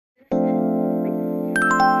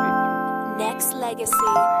Nexxlegacy.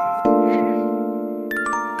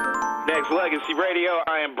 Nexxlegacy Radio.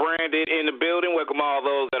 I am Brandon in the building. Welcome all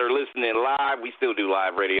those that are listening live. We still do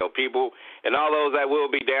live radio, people. And all those that will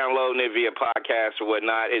be downloading it via podcast or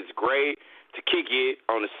whatnot. It's great to kick it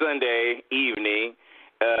on a Sunday evening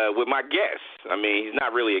with my guest. I mean, he's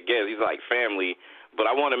not really a guest. He's like family. But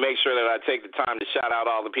I want to make sure that I take the time to shout out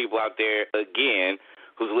all the people out there again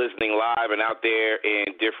who's listening live and out there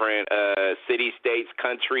in different cities, states,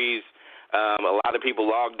 countries. A lot of people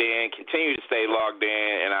logged in, continue to stay logged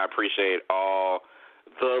in, and I appreciate all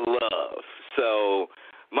the love. So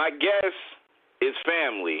my guest is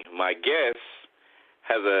family. My guest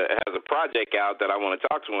has a project out that I want to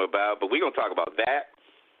talk to him about, but we're going to talk about that.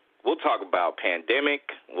 We'll talk about pandemic.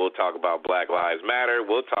 We'll talk about Black Lives Matter.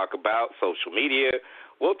 We'll talk about social media.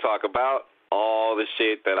 We'll talk about all the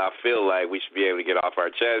shit that I feel like we should be able to get off our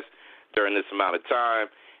chest during this amount of time.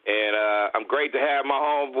 And I'm great to have my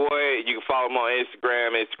homeboy. You can follow him on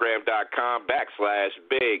Instagram,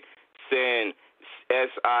 instagram.com/Big S3e30,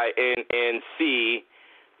 S-I-N-N-C.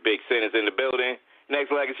 Big S3e30 is in the building.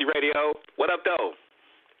 Nexxlegacy Radio. What up, though?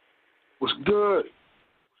 What's good?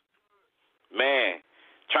 Man.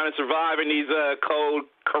 Trying to survive in these cold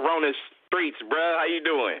Corona streets, bro. How you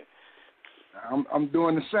doing? I'm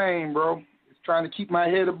doing the same, bro. Just trying to keep my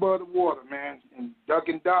head above the water, man, and duck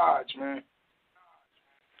and dodge, man.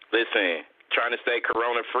 Listen, trying to stay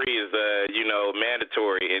Corona free is,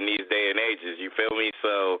 mandatory in these day and ages. You feel me?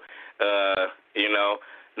 So,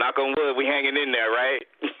 knock on wood, we hanging in there, right?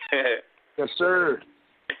 Yes, sir.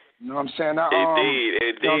 You know what I'm saying? Indeed.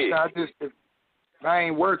 You know what I'm saying? I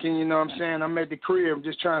ain't working, you know what I'm saying? I'm at the crib. I'm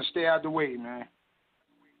just trying to stay out the way, man.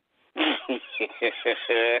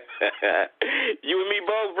 You and me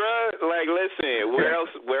both, bro. Like, listen, where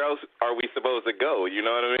else are we supposed to go? You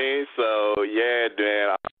know what I mean? So, yeah,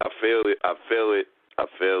 man, I feel it.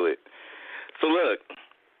 So, look,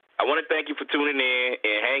 I want to thank you for tuning in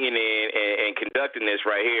and hanging in and conducting this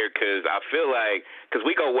right here because I feel like, because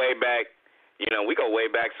we go way back,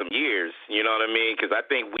 some years, you know what I mean? Because I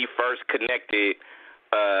think we first connected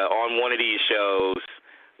on one of these shows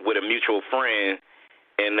with a mutual friend.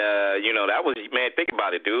 And, that was, man, think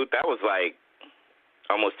about it, dude. That was like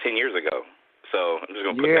almost 10 years ago. So I'm just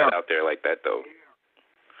going to put that out there like that, though.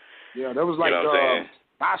 Yeah, that was like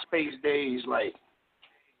MySpace days, like.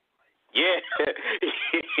 Yeah,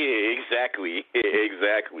 exactly.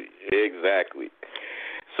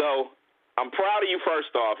 So I'm proud of you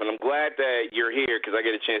first off, and I'm glad that you're here because I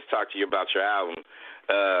get a chance to talk to you about your album.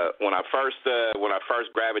 When I first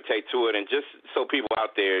gravitate to it, and just so people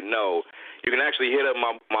out there know, you can actually hit up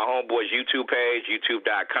my homeboy's YouTube page,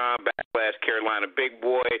 youtube.com/Carolina Big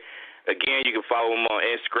Boy. Again, you can follow him on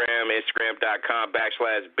Instagram,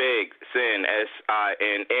 instagram.com/Big S-I-N,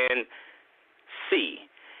 S-I-N-N-C.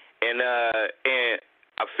 And I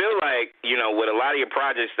feel like, with a lot of your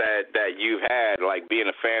projects that you've had, like being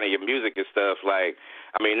a fan of your music and stuff, like,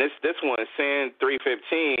 I mean, this one,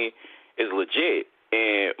 s3e30, is legit,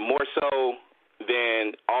 and more so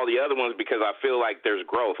than all the other ones because I feel like there's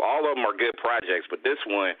growth. All of them are good projects, but this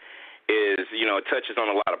one is, it touches on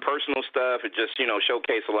a lot of personal stuff. It just,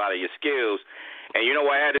 showcase a lot of your skills. And you know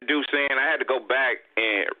what I had to do, Sam? I had to go back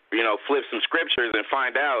and, flip some scriptures and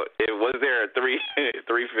find out it was there a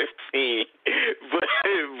 3:15.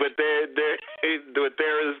 but there's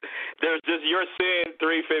just your sin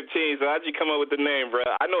 3:15. So how'd you come up with the name, bro?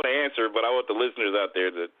 I know the answer, but I want the listeners out there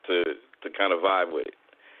to kind of vibe with it.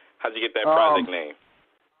 How'd you get that project name?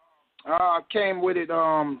 I came with it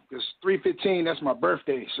because 3:15. That's my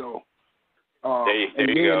birthday. So there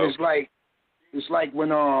you go. It's like when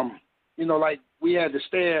like we had to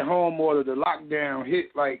stay at home order. The lockdown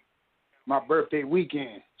hit like my birthday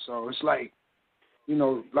weekend. So it's like,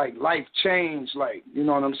 like life changed. Like, you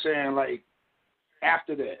know what I'm saying? Like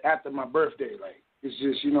after my birthday, like it's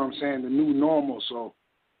just, you know what I'm saying, the new normal. So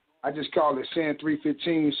I just call it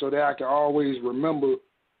s3e30 so that I can always remember,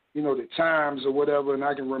 the times or whatever, and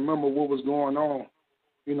I can remember what was going on,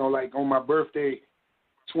 like on my birthday,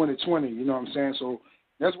 2020, you know what I'm saying? So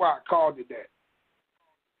that's why I called it that.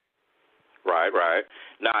 Right.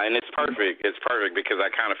 Nah, and it's perfect. It's perfect because I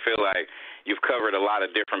kind of feel like you've covered a lot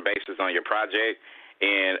of different bases on your project.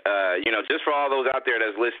 And, just for all those out there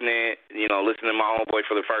that's listening, listening to my homeboy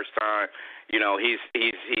for the first time, he's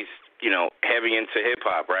heavy into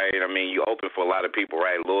hip-hop, right? I mean, you open for a lot of people,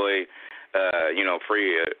 right? Lloyd,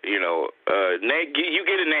 Free, Nate, you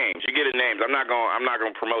get a names. I'm not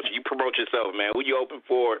gonna promote you. You promote yourself, man. Who you open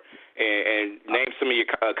for, and name some of your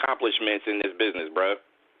accomplishments in this business, bro.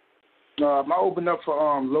 I opened up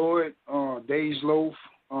for Lloyd, Days Loaf,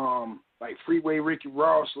 like Freeway Ricky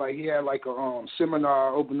Ross, like he had like a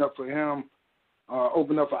seminar open up for him,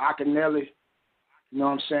 open up for Akinelli. You know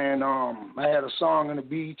what I'm saying? I had a song in the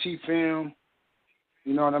BET film.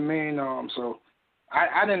 You know what I mean? So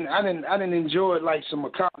I didn't enjoy like some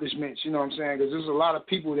accomplishments. You know what I'm saying? Because there's a lot of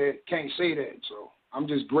people that can't say that. So I'm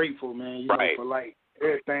just grateful, man. You know, for like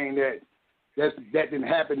everything that didn't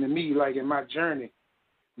happen to me, like in my journey.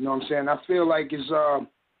 You know what I'm saying? I feel like it's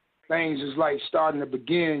things is like starting to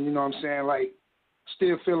begin. You know what I'm saying? Like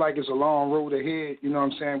still feel like it's a long road ahead. You know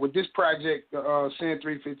what I'm saying? With this project,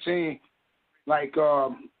 s3e30, like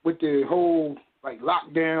with the whole like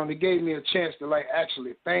lockdown, it gave me a chance to like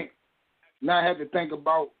actually think. Not have to think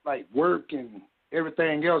about like work and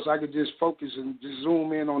everything else. I could just focus and just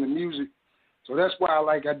zoom in on the music. So that's why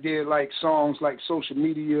I did like songs like Social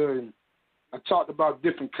Media, and I talked about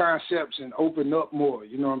different concepts and opened up more.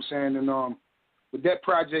 You know what I'm saying? And with that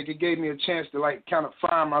project, it gave me a chance to like kind of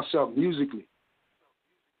find myself musically.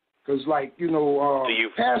 Cause like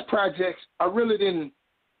past projects, I really didn't.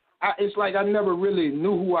 It's like I never really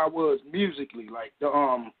knew who I was musically. Like the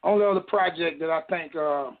only other project that I think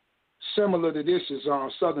similar to this is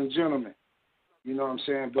Southern Gentleman. You know what I'm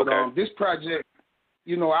saying? But this project,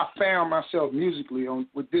 I found myself musically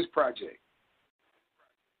with this project.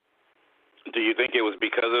 Do you think it was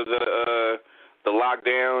because of the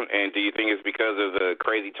lockdown, and do you think it's because of the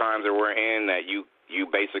crazy times that we're in that you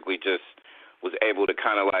basically just was able to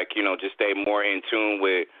kind of like, just stay more in tune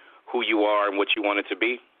with who you are and what you wanted to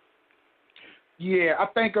be? Yeah, I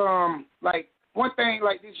think like one thing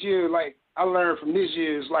like this year, like I learned from this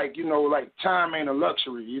year is like, like time ain't a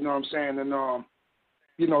luxury, you know what I'm saying? And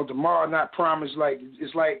tomorrow not promised, like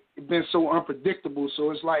it's like it's been so unpredictable. So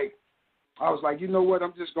it's like I was like, you know what,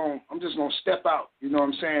 I'm just gonna step out, you know what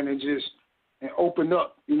I'm saying, and open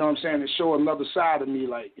up, you know what I'm saying, and show another side of me,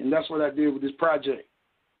 like, and that's what I did with this project.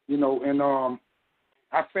 And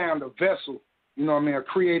I found a vessel, a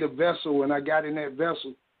creative vessel, and I got in that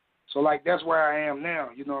vessel. So, like, that's where I am now,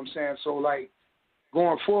 you know what I'm saying? So, like,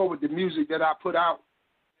 going forward, the music that I put out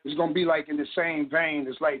is going to be, like, in the same vein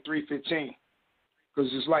as, like, s3e30. Because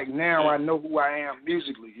it's like now I know who I am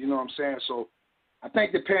musically, you know what I'm saying? So, I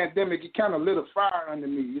think the pandemic, it kind of lit a fire under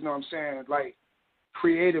me, you know what I'm saying? Like,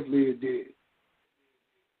 creatively it did.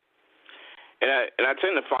 And I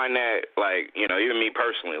tend to find that, like, even me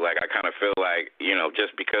personally, like, I kind of feel like,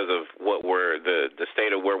 just because of what we're, the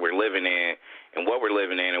state of where we're living in and what we're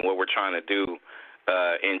living in and what we're trying to do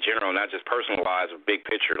in general, not just personal lives, but big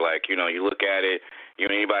picture. Like, you look at it,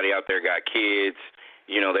 anybody out there got kids,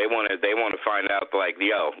 they want to find out, like,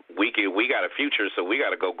 we got a future, so we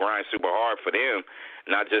got to go grind super hard for them,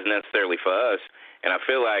 not just necessarily for us. And I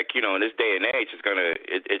feel like, in this day and age,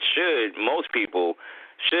 most people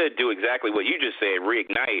should do exactly what you just said,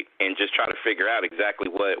 reignite, and just try to figure out exactly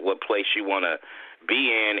what place you want to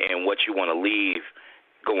be in and what you want to leave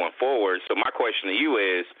going forward. So my question to you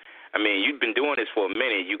is, I mean, you've been doing this for a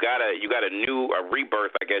minute. You got a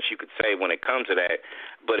rebirth, I guess you could say, when it comes to that.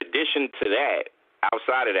 But addition to that,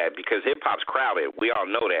 outside of that, because hip-hop's crowded, we all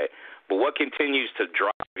know that, but what continues to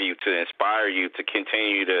drive you, to inspire you to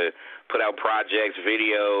continue to put out projects,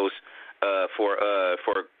 videos for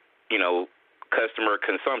customer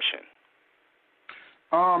consumption?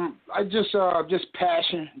 I just a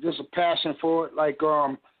passion for it.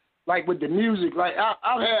 Like with the music, like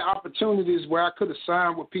I've had opportunities where I could have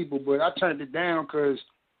signed with people, but I turned it down because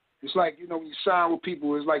it's like, when you sign with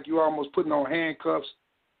people, it's like you're almost putting on handcuffs.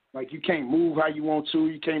 Like you can't move how you want to.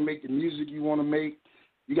 You can't make the music you want to make.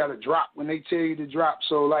 You got to drop when they tell you to drop.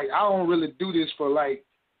 So like I don't really do this for like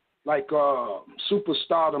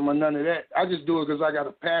superstardom or none of that. I just do it because I got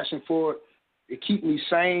a passion for it. It keep me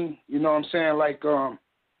sane, you know what I'm saying? Like,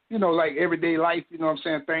 like everyday life, you know what I'm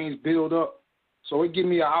saying? Things build up. So it give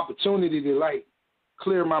me an opportunity to, like,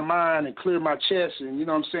 clear my mind and clear my chest and, you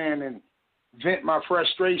know what I'm saying, and vent my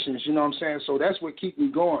frustrations, you know what I'm saying? So that's what keep me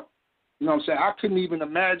going. You know what I'm saying? I couldn't even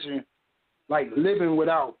imagine, like, living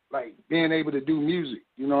without, like, being able to do music,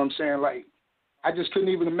 you know what I'm saying? Like, I just couldn't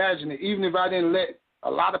even imagine it. Even if I didn't let a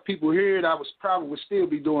lot of people hear it, I would still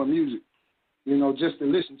be doing music, just to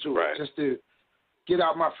listen to it, just to get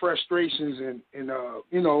out my frustrations and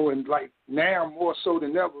like now more so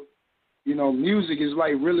than ever, music is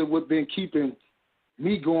like really what been keeping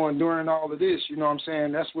me going during all of this, you know what I'm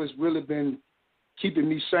saying? That's what's really been keeping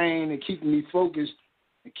me sane and keeping me focused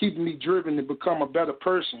and keeping me driven to become a better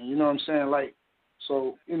person, you know what I'm saying? Like,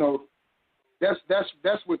 so,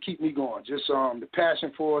 that's what keep me going. Just the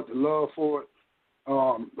passion for it, the love for it.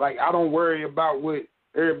 Like I don't worry about what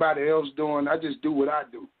everybody else doing. I just do what I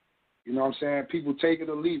do. You know what I'm saying? People take it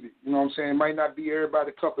or leave it. You know what I'm saying? It might not be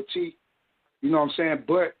everybody's cup of tea. You know what I'm saying?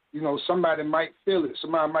 But you know, somebody might feel it.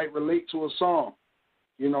 Somebody might relate to a song.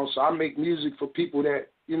 You know, so I make music for people that,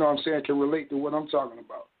 you know what I'm saying, can relate to what I'm talking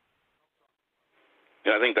about.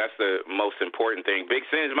 Yeah, I think that's the most important thing. Big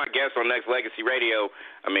S.I.N is my guest on Nexxlegacy Radio.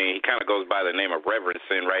 I mean, he kind of goes by the name of Reverend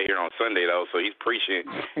S.I.N right here on Sunday, though, so he's preaching,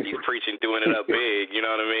 doing it up big, you know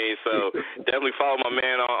what I mean? So definitely follow my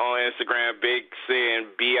man on Instagram, Big S.I.N,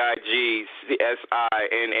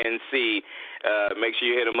 BIGSINNC. Make sure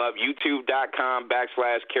you hit him up.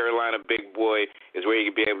 YouTube.com/Carolina Big Boy is where you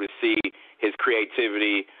can be able to see his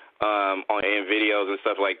creativity in videos and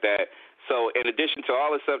stuff like that. So in addition to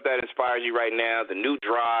all the stuff that inspires you right now, the new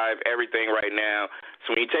drive, everything right now,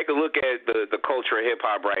 so when you take a look at the culture of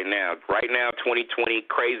hip-hop right now, 2020,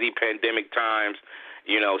 crazy pandemic times,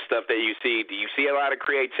 you know, stuff that you see, do you see a lot of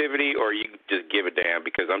creativity or you just give a damn?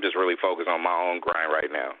 Because I'm just really focused on my own grind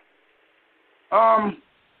right now.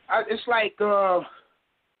 It's like,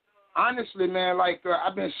 honestly, man, like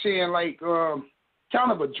I've been seeing like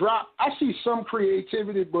kind of a drop. I see some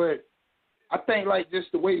creativity, but I think like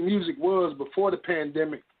just the way music was before the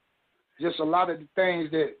pandemic, just a lot of the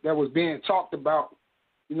things that was being talked about,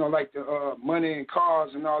 you know, like the money and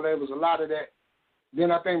cars and all that, was a lot of that.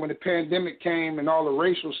 Then I think when the pandemic came and all the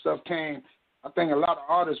racial stuff came, I think a lot of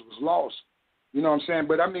artists was lost, you know what I'm saying?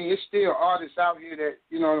 But I mean, it's still artists out here that,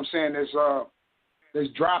 you know what I'm saying, that's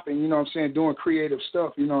dropping, you know what I'm saying, doing creative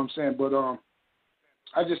stuff, you know what I'm saying? But I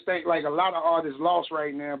just think like a lot of artists lost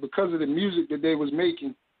right now because of the music that they was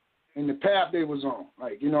making and the path they was on.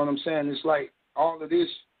 Like, you know what I'm saying? It's like all of this,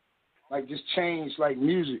 like, just changed, like,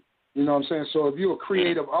 music. You know what I'm saying? So if you're a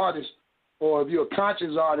creative artist or if you're a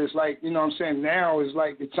conscious artist, like, you know what I'm saying, now is,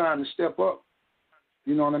 like, the time to step up.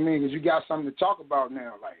 You know what I mean? Because you got something to talk about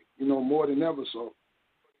now, like, you know, more than ever. So,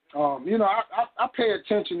 you know, I pay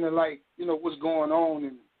attention to, like, you know, what's going on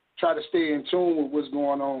and try to stay in tune with what's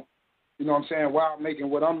going on, you know what I'm saying, while I'm making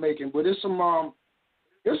what I'm making. But there's some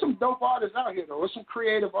dope artists out here, though. There's some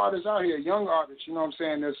creative artists out here, young artists, you know what I'm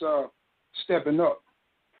saying, that's stepping up.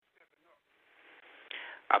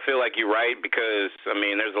 I feel like you're right because, I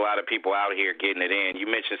mean, there's a lot of people out here getting it in. You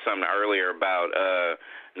mentioned something earlier about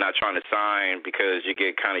not trying to sign because you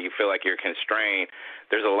feel like you're constrained.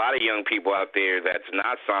 There's a lot of young people out there that's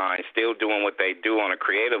not signed, still doing what they do on a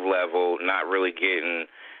creative level, not really getting,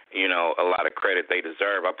 you know, a lot of credit they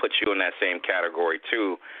deserve. I put you in that same category,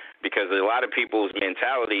 too. Because a lot of people's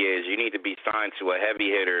mentality is you need to be signed to a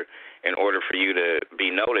heavy hitter in order for you to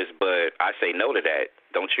be noticed, but I say no to that,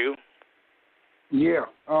 don't you? Yeah.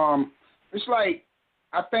 It's like,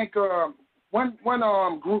 I think one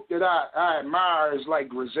group that I admire is like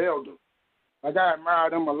Griselda. Like, I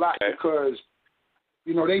admire them a lot because,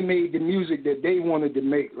 you know, they made the music that they wanted to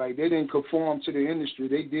make. Like, they didn't conform to the industry.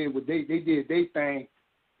 They did what they did their thing,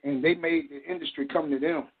 and they made the industry come to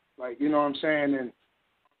them. Like, you know what I'm saying? And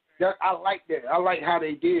I like that. I like how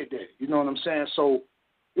they did that. You know what I'm saying? So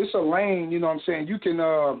it's a lane, you know what I'm saying? You can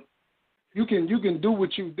do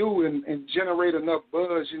what you do and generate enough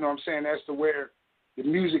buzz, you know what I'm saying, as to where the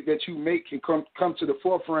music that you make can come to the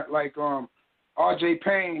forefront. Like R.J.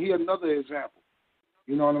 Payne, he another example.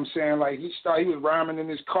 You know what I'm saying? Like he was rhyming in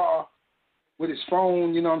his car with his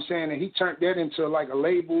phone, you know what I'm saying, and he turned that into like a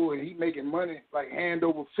label and he making money like hand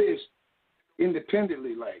over fist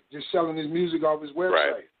independently, like just selling his music off his website.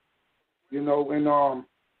 Right. You know, and,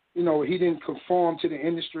 you know, he didn't conform to the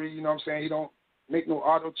industry, you know what I'm saying? He don't make no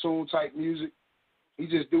auto-tune type music. He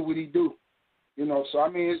just do what he do, you know? So, I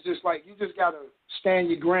mean, it's just like you just got to stand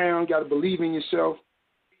your ground, got to believe in yourself,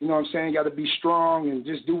 you know what I'm saying? Got to be strong and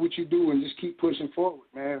just do what you do and just keep pushing forward,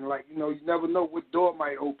 man. Like, you know, you never know what door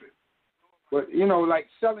might open. But, you know, like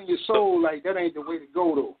selling your soul, like that ain't the way to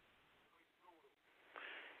go, though.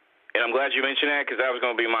 And I'm glad you mentioned that because that was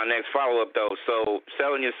going to be my next follow-up, though. So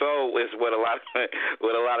selling your soul is what a lot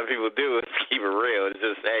of people do is keep it real. It's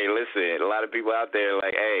just, hey, listen, a lot of people out there are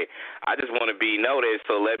like, hey, I just want to be noticed,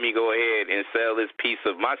 so let me go ahead and sell this piece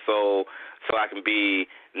of my soul so I can be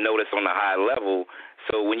noticed on a high level.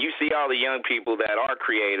 So when you see all the young people that are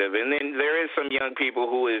creative, and then there is some young people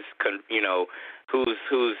who is, you know, who's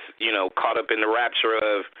caught up in the rapture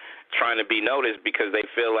of trying to be noticed because they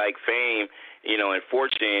feel like fame, you know, and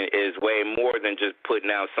fortune is way more than just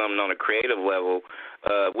putting out something on a creative level.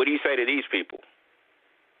 What do you say to these people?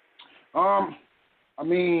 I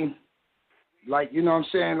mean, like, you know what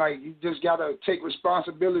I'm saying, like, you just got to take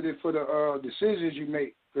responsibility for the decisions you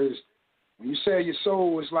make, because when you sell your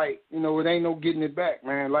soul, it's like, you know, it ain't no getting it back,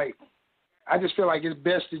 man. Like, I just feel like it's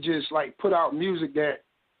best to just, like, put out music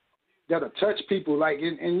that'll touch people, like,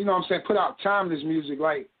 and you know what I'm saying, put out timeless music,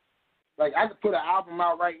 like I could put an album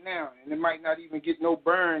out right now, and it might not even get no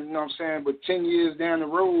burn, you know what I'm saying, but 10 years down the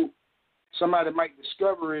road, somebody might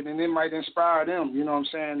discover it and it might inspire them, you know what I'm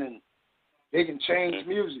saying? And they can change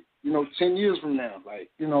music, 10 years from now. Like,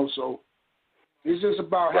 so it's just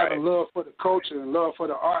about having love for the culture and love for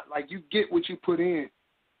the art. Like, you get what you put in.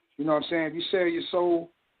 You know what I'm saying? If you sell your soul,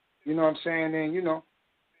 you know what I'm saying, then, you're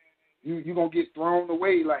going to get thrown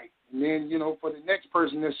away, like, and then, for the next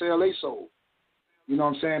person that sell their soul. You know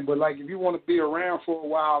what I'm saying? But, like, if you want to be around for a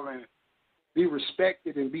while and be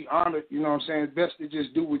respected and be honored, you know what I'm saying, it's best to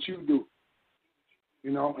just do what you do,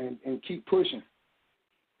 and keep pushing.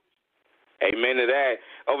 Amen to that.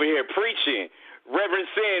 Over here preaching. Reverend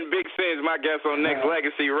S3e30, Big S.I.N, my guest on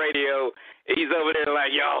Nexxlegacy Radio. He's over there like,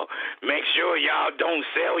 yo, make sure y'all don't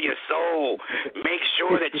sell your soul. Make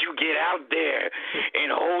sure that you get out there and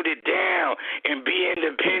hold it down and be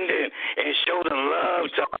independent and show the love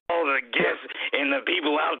to all the guests and the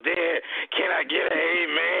people out there. Can I get an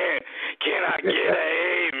amen? Can I get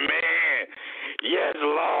an amen? Yes,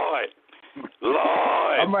 Lord.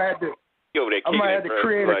 Lord. I might have to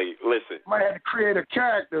create a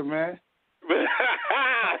character, man.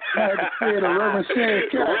 I had to create a Reverend S3e30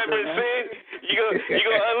 character. Reverend S3e30, you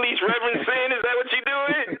gonna unleash Reverend S3e30? Is that what you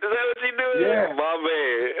doing? Yeah. My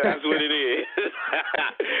man, that's what it is.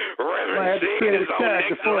 Reverend S3e30 is on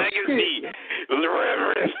Nexxlegacy.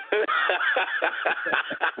 Reverend.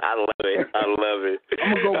 I love it. I'm gonna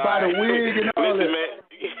go buy the wig and all that. Man.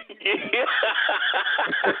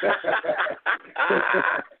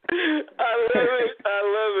 I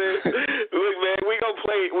love it. Look, man, we gonna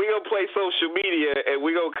play social media, and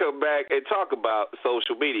we gonna come back and talk about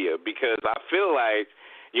social media because I feel like,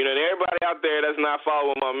 everybody out there that's not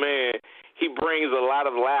following my man, he brings a lot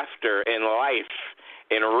of laughter and life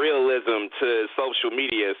and realism to social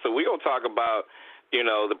media. So we gonna talk about,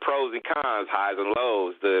 the pros and cons, highs and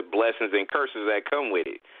lows, the blessings and curses that come with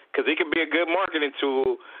it, because it can be a good marketing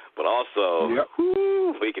tool. But also,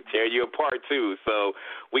 we can tear you apart, too. So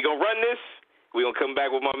we going to run this. We're going to come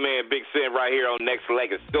back with my man, Big S3e30, right here on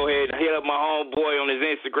Nexxlegacy. Go ahead and hit up my homeboy on his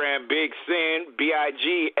Instagram, Big S3e30,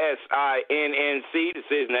 BIGSINNC. This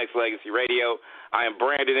is Nexxlegacy Radio. I am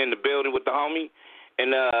Brandon in the building with the homie.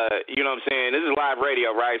 And, you know what I'm saying, this is live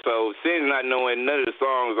radio, right? So S3e's not knowing none of the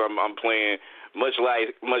songs I'm playing, much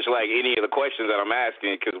like any of the questions that I'm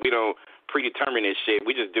asking, because we don't predetermine this shit.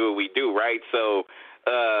 We just do what we do, right? So,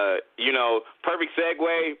 perfect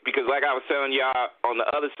segue, because like I was telling y'all on the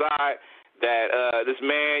other side that this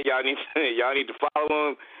man, y'all need to follow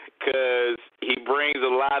him, because he brings a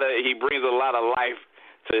lot of life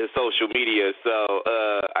to his social media. So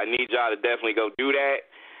I need y'all to definitely go do that.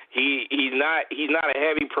 He's not a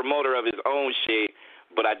heavy promoter of his own shit,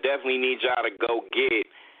 but I definitely need y'all to go get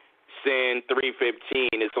s3e30.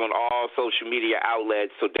 It's on all social media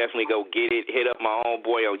outlets, so definitely go get it. Hit up my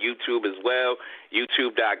homeboy on YouTube as well,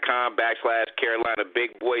 youtube.com/Carolina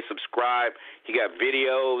Big Boy. Subscribe. He got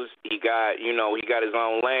videos. He got his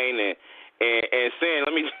own lane. And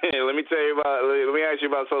S3e30, let me ask you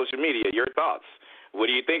about social media. Your thoughts? What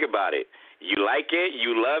do you think about it? You like it?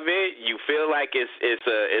 You love it? You feel like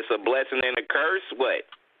it's a blessing and a curse? What?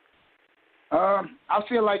 I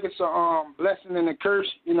feel like it's a blessing and a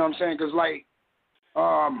curse, you know what I'm saying? Because, like,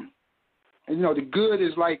 the good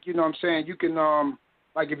is, like, you know what I'm saying, you can,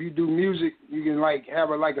 like, if you do music, you can, like, have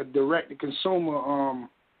a direct-to-consumer,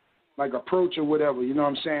 like, approach or whatever, you know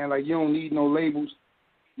what I'm saying? Like, you don't need no labels.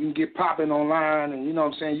 You can get popping online and, you know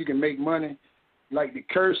what I'm saying, you can make money. Like, the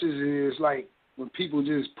curses is, like, when people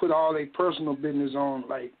just put all their personal business on,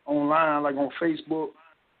 like, online, like on Facebook,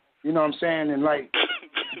 you know what I'm saying, and, like,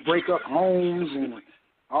 break up homes and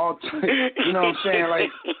all, you know what I'm saying, like,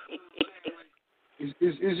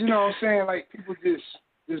 it's you know what I'm saying, like, people just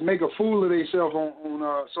make a fool of themselves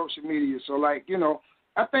on social media. So, like,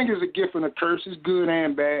 I think it's a gift and a curse. It's good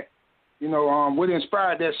and bad. What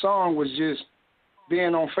inspired that song was just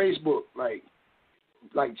being on Facebook, like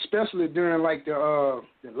especially during, like, the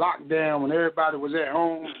lockdown when everybody was at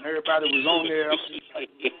home and everybody was on there.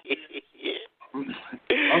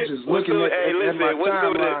 I'm just looking at my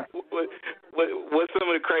timeline. What's some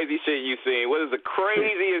of the crazy shit you seen? What is the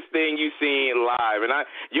craziest thing you seen live? And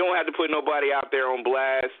you don't have to put nobody out there on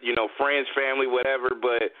blast, friends, family, whatever,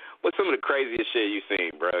 but what's some of the craziest shit you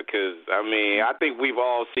seen, bro? Because, I think we've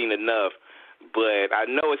all seen enough, but I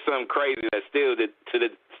know it's something crazy that still, to the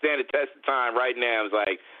stand the test of time right now, is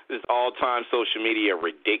like this all-time social media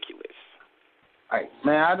ridiculous. Like,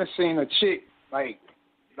 man, I just seen a chick, like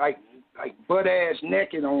butt-ass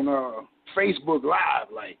naked on Facebook Live,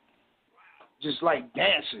 like, just, like,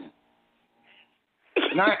 dancing.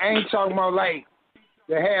 And I ain't talking about, like,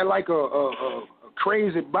 they had, like, a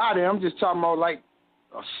crazy body. I'm just talking about, like,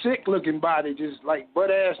 a sick-looking body, just, like,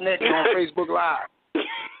 butt-ass naked on Facebook Live.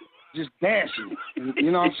 just dancing.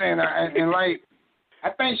 You know what I'm saying? And like, I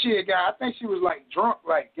think she was like drunk,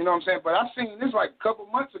 like, you know what I'm saying? But I seen this like a couple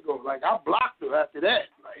months ago. Like, I blocked her after that.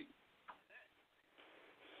 Like,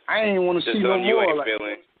 I ain't want to see no more. You ain't like,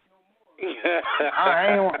 feeling.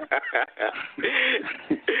 I ain't want.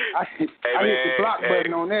 I hit the block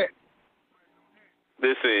button on that.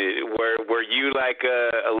 Listen, were you like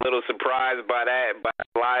a little surprised by that, by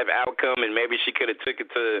the live outcome, and maybe she could have took it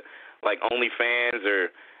to like OnlyFans or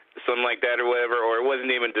something like that or whatever, or it wasn't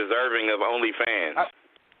even deserving of OnlyFans?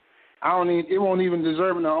 It won't even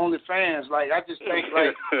deserving of OnlyFans. Like, I just think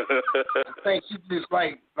like I think she just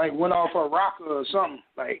like went off her rocker or something.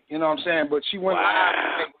 Like, you know what I'm saying? But she went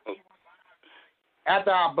live. Like, after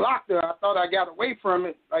I blocked her, I thought I got away from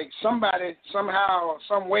it. Like, somebody somehow or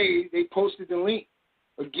some way they posted the link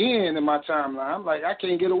again in my timeline. I'm like, I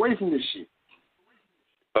can't get away from this shit.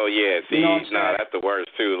 Oh, yeah. See, you know that's the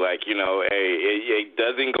worst, too. Like, you know, hey, it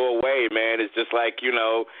doesn't go away, man. It's just like, you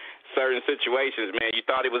know, certain situations, man. You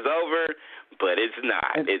thought it was over, but it's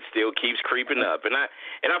not. It still keeps creeping up. And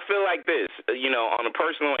I feel like this, you know, on a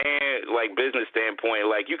personal and, like, business standpoint,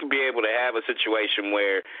 like, you can be able to have a situation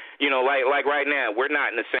where, you know, like right now, we're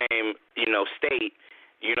not in the same, you know, state.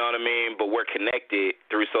 You know what I mean? But we're connected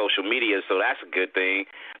through social media, so that's a good thing.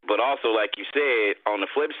 But also, like you said, on the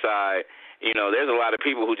flip side, you know, there's a lot of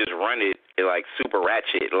people who just run it like super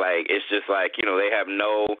ratchet. Like, it's just like, you know, they have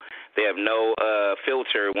no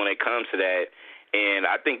filter when it comes to that. And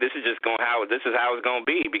I think this is how it's gonna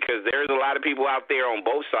be, because there's a lot of people out there on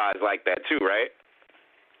both sides like that too, right?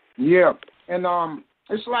 Yeah, and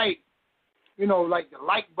it's like, you know, like the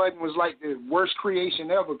like button was like the worst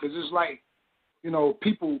creation ever, because it's like, you know,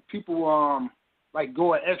 people like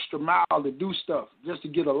go an extra mile to do stuff just to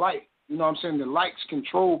get a like. You know what I'm saying? The likes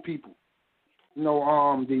control people. You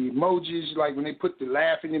know, the emojis, like when they put the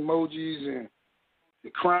laughing emojis and the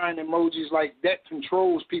crying emojis, like that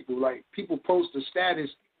controls people. Like, people post a status,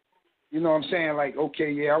 you know what I'm saying? Like, okay,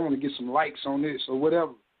 yeah, I want to get some likes on this or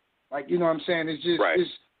whatever. Like, you know what I'm saying? It's just, right.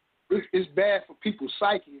 It's bad for people's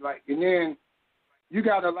psyche. Like, and then you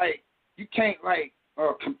gotta like, you can't like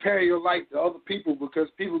compare your life to other people, because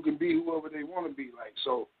people can be whoever they want to be. Like,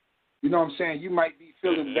 so, you know what I'm saying? You might be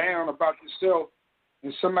feeling down about yourself,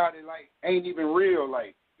 and somebody like ain't even real.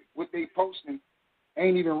 Like, what they posting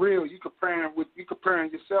ain't even real. You comparing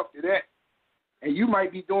yourself to that, and you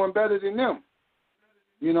might be doing better than them.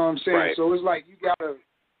 You know what I'm saying? Right. So it's like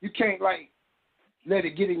you can't like let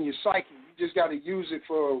it get in your psyche. You just gotta use it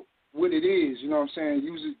for what it is. You know what I'm saying?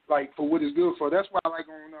 Use it like for what it's good for. That's why, like,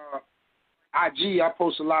 on IG, I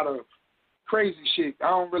post a lot of crazy shit. I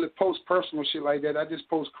don't really post personal shit like that. I just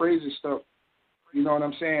post crazy stuff. You know what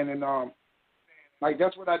I'm saying? And like,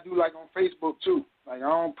 that's what I do, like, on Facebook too. Like, I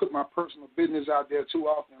don't put my personal business out there too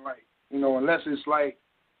often, like, you know, unless it's like,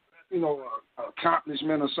 you know, an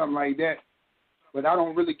accomplishment or something like that. But I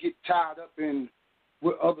don't really get tied up in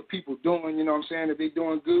what other people doing. You know what I'm saying? If they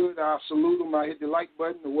doing good, I salute them. I hit the like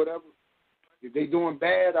button or whatever. If they doing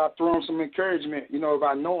bad, I throw them some encouragement, you know, if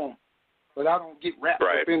I know them. But I don't get wrapped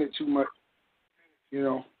up in it too much, you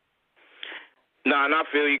know. No, and I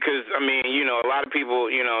feel you, because I mean, you know, a lot of people,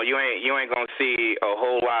 you know, you ain't gonna see a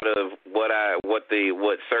whole lot of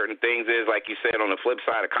what certain things is, like you said. On the flip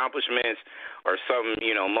side, accomplishments or something,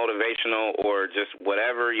 you know, motivational or just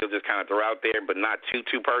whatever, you'll just kind of throw out there, but not too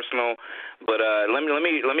personal. But let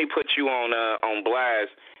me put you on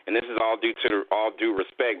blast. And this is all due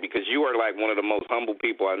respect, because you are like one of the most humble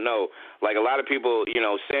people I know. Like, a lot of people, you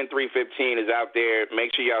know, s3e30 is out there. Make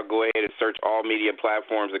sure y'all go ahead and search all media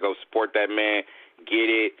platforms and go support that man, get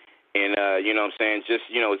it. And, you know what I'm saying, just,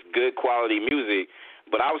 you know, it's good quality music.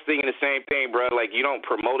 But I was thinking the same thing, bro. Like, you don't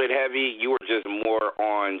promote it heavy. You were just more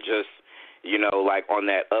on just, you know, like on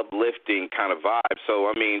that uplifting kind of vibe. So,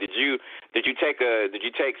 I mean, did you take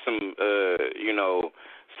some, you know,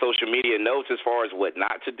 social media notes as far as what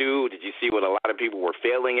not to do? Did you see what a lot of people were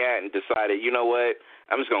failing at and decided, you know what,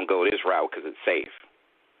 I'm just going to go this route because it's safe?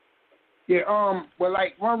 Yeah, well,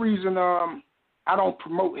 like, one reason I don't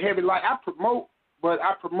promote heavy, like, I promote, but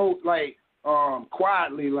I promote, like,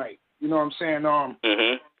 quietly, like, you know what I'm saying?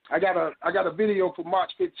 I got a video for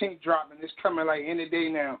March 15th dropping. It's coming, like, any day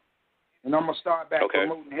now. And I'm going to start back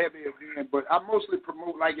promoting heavy again. But I mostly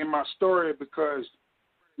promote, like, in my story because,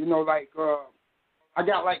 you know, like, I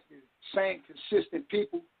got, like, the same consistent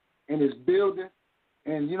people in this building.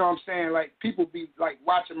 And, you know what I'm saying, like, people be, like,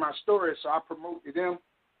 watching my story, so I promote to them.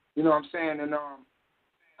 You know what I'm saying? And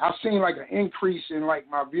I've seen, like, an increase in, like,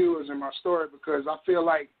 my viewers in my story, because I feel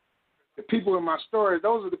like the people in my story,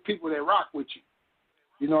 those are the people that rock with you.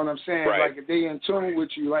 You know what I'm saying? Right. Like, if they in tune with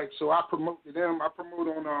you, like, so I promote to them. I promote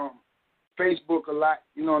on Facebook a lot,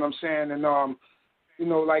 you know what I'm saying? And, you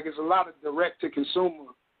know, like it's a lot of direct-to-consumer,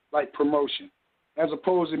 like, promotion, as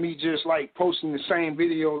opposed to me just, like, posting the same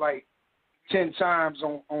video, like, 10 times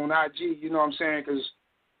on IG, you know what I'm saying? Because,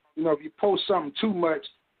 you know, if you post something too much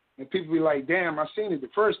and people be like, damn, I seen it the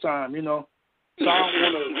first time, you know? So I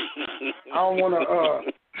don't want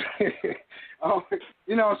to,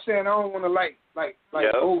 you know what I'm saying? I don't want to, like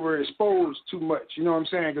overexpose too much, you know what I'm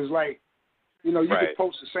saying? Because, like, you know, you can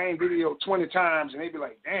post the same video 20 times and they be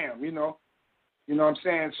like, damn, you know what I'm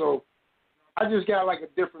saying? So I just got, like, a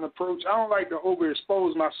different approach. I don't like to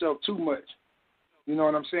overexpose myself too much. You know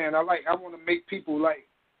what I'm saying? I want to make people, like,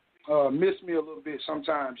 miss me a little bit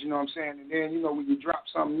sometimes, you know what I'm saying? And then, you know, when you drop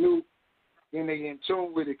something new, then they in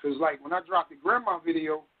tune with it. Because, like, when I dropped the grandma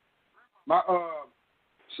video, my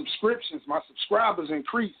subscriptions, my subscribers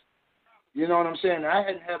increased. You know what I'm saying? I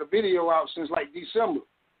hadn't had a video out since, like, December.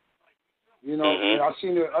 You know, and I've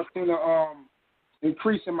seen a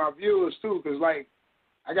increase in my viewers, too, because, like,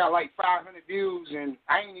 I got, like, 500 views, and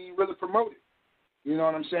I ain't even really promoted. You know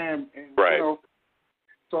what I'm saying? And, you know,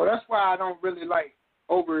 so that's why I don't really, like,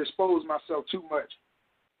 overexpose myself too much.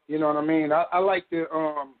 You know what I mean? I like to,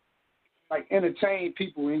 like, entertain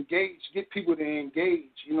people, engage, get people to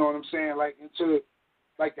engage, you know what I'm saying, like, into,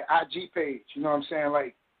 like, the IG page, you know what I'm saying?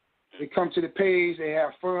 Like, they come to the page, they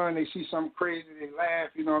have fun, they see something crazy, they laugh,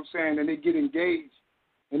 you know what I'm saying, and they get engaged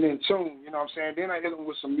and then tune, you know what I'm saying? Then I hit them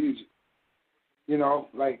with some music. You know,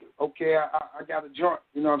 like, okay, I got a joint,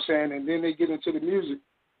 you know what I'm saying? And then they get into the music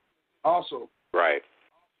also. Right.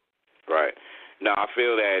 No, I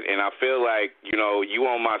feel that, and I feel like, you know, you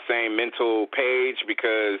on my same mental page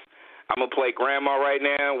because I'm going to play Grandma right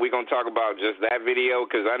now. We're going to talk about just that video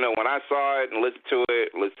because I know when I saw it and listened to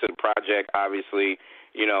the project, obviously,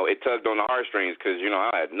 you know, it tugged on the heartstrings because, you know,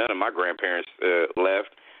 I had none of my grandparents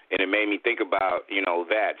left, and it made me think about, you know,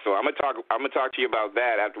 that. So I'm gonna talk to you about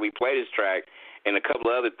that after we play this track and a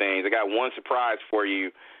couple of other things. I got one surprise for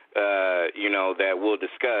you, you know, that we'll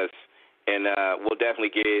discuss. And we'll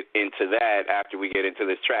definitely get into that after we get into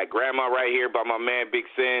this track. Grandma right here by my man Big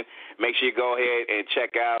S.I.N. Make sure you go ahead and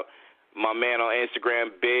check out my man on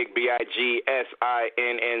Instagram, Big, Big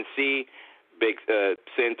Big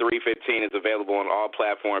S3e30 is available on all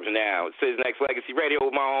platforms now. It says Nexxlegacy Radio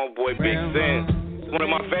with my homeboy Big S.I.N. One of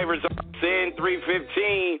my favorites,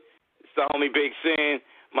 S3e30. It's the homie Big S.I.N.,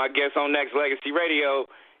 my guest on Nexxlegacy Radio.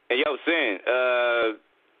 And yo, S.I.N.,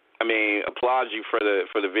 I mean, applaud you for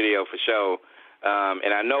the video for sure.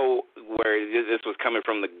 And I know where this was coming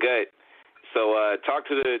from the gut. So talk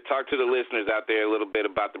to the listeners out there a little bit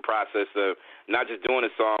about the process of not just doing a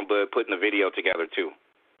song but putting the video together too.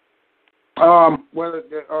 Well,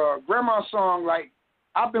 the Grandma song, like,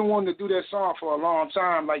 I've been wanting to do that song for a long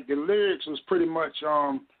time. Like, the lyrics was pretty much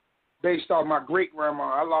based off my great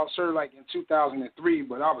grandma. I lost her like in 2003,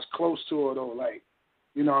 but I was close to her though. Like,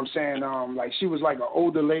 you know what I'm saying? Like, she was like an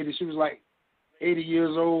older lady. She was like 80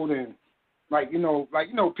 years old, and like you know,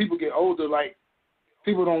 people get older. Like,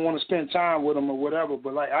 people don't want to spend time with them or whatever.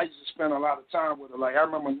 But like, I used to spend a lot of time with her. Like, I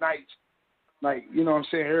remember nights, like, you know what I'm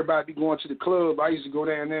saying, everybody be going to the club. I used to go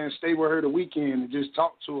down there and stay with her the weekend and just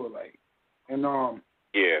talk to her, like, and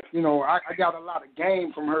yeah, you know, I got a lot of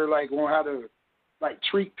game from her, like, on how to, like,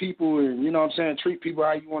 treat people and, you know what I'm saying, treat people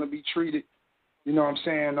how you want to be treated. You know what I'm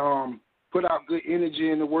saying? Put out good energy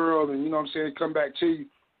in the world and, you know what I'm saying, come back to you.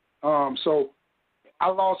 So I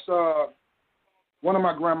lost one of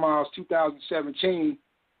my grandmas 2017,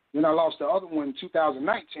 then I lost the other one in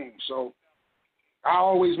 2019. So I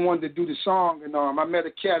always wanted to do the song, and I met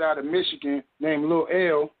a cat out of Michigan named Lil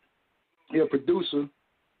L. He's a producer,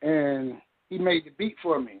 and he made the beat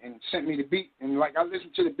for me and sent me the beat. And, like, I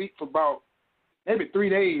listened to the beat for about maybe 3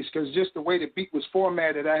 days because just the way the beat was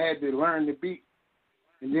formatted, I had to learn the beat.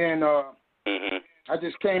 And then I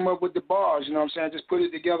just came up with the bars, you know what I'm saying? I just put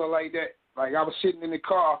it together like that. Like, I was sitting in the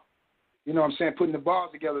car, you know what I'm saying, putting the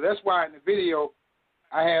bars together. That's why in the video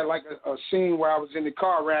I had, like, a scene where I was in the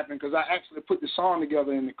car rapping because I actually put the song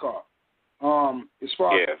together in the car. As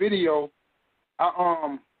far as the video,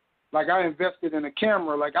 I invested in a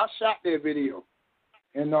camera. Like, I shot that video.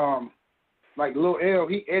 And, like, Lil L,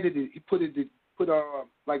 he edited, he put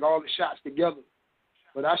like, all the shots together.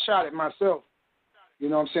 But I shot it myself. You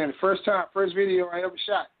know what I'm saying? The first video I ever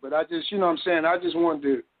shot. But I just, you know what I'm saying, I just wanted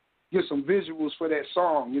to get some visuals for that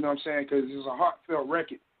song, you know what I'm saying, because it's a heartfelt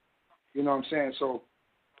record. You know what I'm saying? So,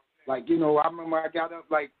 like, you know, I remember I got up,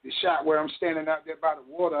 like, the shot where I'm standing out there by the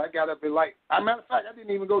water. I got up and, like, as a matter of fact, I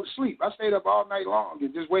didn't even go to sleep. I stayed up all night long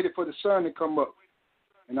and just waited for the sun to come up.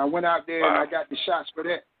 And I went out there and I got the shots for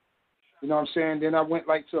that. You know what I'm saying? Then I went,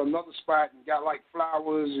 like, to another spot and got, like,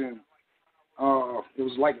 flowers and It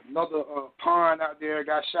was like another pond out there,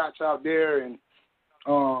 got shots out there, and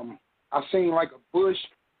I seen like a bush,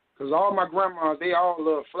 because all my grandmas, they all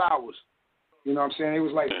love flowers. You know what I'm saying? It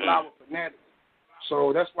was like flower fanatics.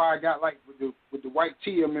 So that's why I got like with the white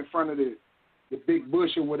tee in front of the big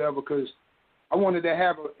bush or whatever, because I wanted to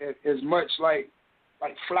have as much like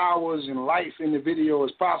flowers and life in the video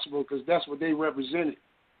as possible, because that's what they represented.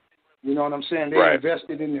 You know what I'm saying? They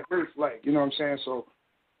invested in the earth, like, you know what I'm saying? So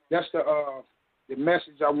that's the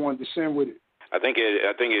message I wanted to send with it. I think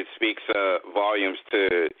it speaks volumes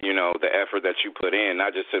to, you know, the effort that you put in,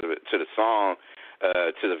 not just to the song,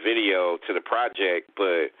 to the video, to the project,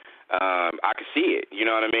 but I could see it. You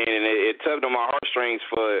know what I mean? And it tugged on my heartstrings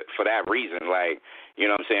for that reason. Like, you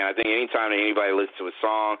know what I'm saying? I think anytime that anybody listens to a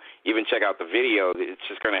song, even check out the video, it's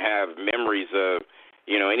just going to have memories of,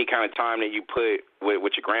 you know, any kind of time that you put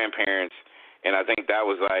with your grandparents. And I think that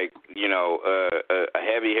was like, you know, a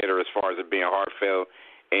heavy hitter as far as it being heartfelt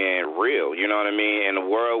and real. You know what I mean? In a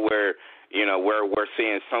world where, you know, we're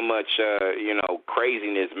seeing so much, you know,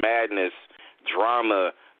 craziness, madness,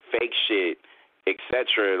 drama, fake shit,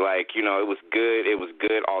 etc. Like, you know, it was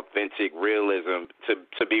good, authentic realism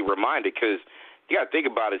to be reminded, because you got to think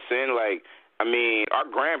about it, Sin. Like, I mean, our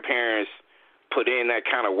grandparents put in that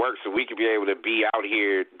kind of work so we could be able to be out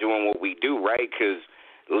here doing what we do, right? Because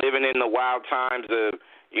living in the wild times of,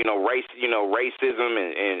 you know, racism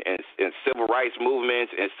and civil rights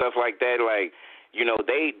movements and stuff like that, like, you know,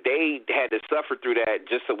 they had to suffer through that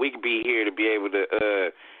just so we could be here to be able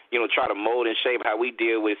to, you know, try to mold and shape how we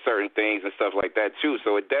deal with certain things and stuff like that too.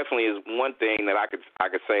 So it definitely is one thing that I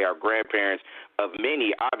could say our grandparents, of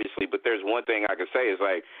many obviously, but there's one thing I could say is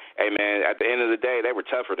like, hey man, at the end of the day, they were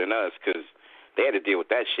tougher than us because they had to deal with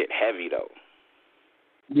that shit heavy though.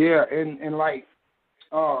 Yeah, and like,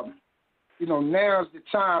 you know, now's the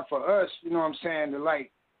time for us, you know what I'm saying,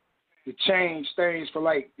 to change things for,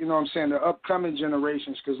 like, you know what I'm saying, the upcoming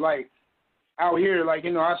generations. Because, like, out here, like,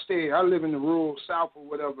 you know, I live in the rural South or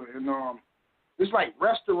whatever, and there's, like,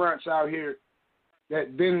 restaurants out here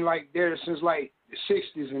that been, like, there since, like, the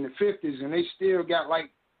 60s and the 50s, and they still got, like,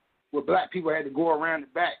 where black people had to go around the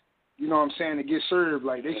back, you know what I'm saying, to get served.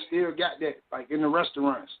 Like, they still got that, like, in the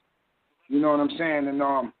restaurants. You know what I'm saying? And,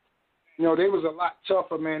 you know, they was a lot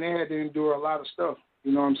tougher, man. They had to endure a lot of stuff,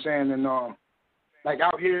 you know what I'm saying? And, like,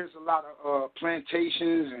 out here, there's a lot of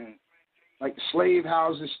plantations and, like, the slave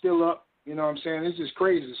houses still up, you know what I'm saying? It's just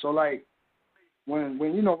crazy. So, like, when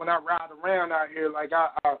you know, when I ride around out here, like, I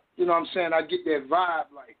you know what I'm saying, I get that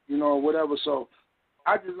vibe, like, you know, whatever. So,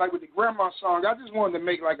 I just, like, with the grandma song, I just wanted to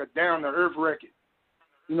make, like, a down-to-earth record.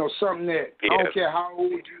 You know, something that I don't care how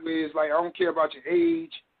old you is, like, I don't care about your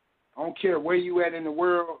age. I don't care where you at in the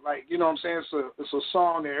world. Like, you know what I'm saying? It's a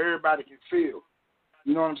song that everybody can feel.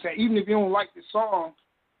 You know what I'm saying? Even if you don't like the song,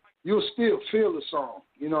 you'll still feel the song.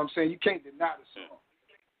 You know what I'm saying? You can't deny the song.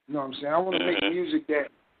 You know what I'm saying? I want to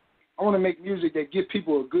make music that give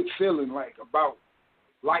people a good feeling, like, about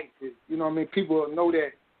life. You know what I mean? People know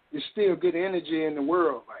that there's still good energy in the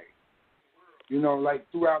world, like, you know, like,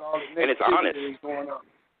 throughout all the negativity that's going on.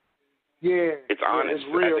 Yeah, it's honest.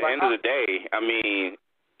 It's real. At the end of the day, I mean,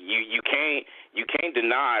 you can't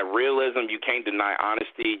deny realism. You can't deny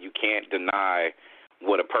honesty. You can't deny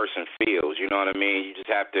what a person feels. You know what I mean? You just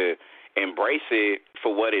have to embrace it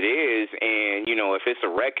for what it is. And, you know, if it's a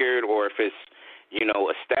record or if it's, you know,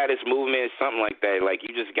 a status movement, something like that, like, you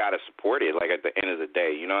just got to support it, like, at the end of the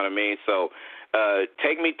day. You know what I mean? So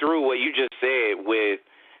take me through what you just said with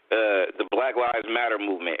the Black Lives Matter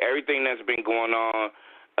movement. Everything that's been going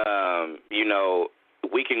on, you know,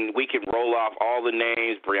 we can roll off all the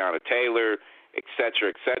names, Breonna Taylor, et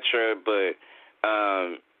cetera, but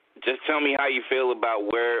just tell me how you feel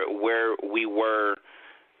about where we were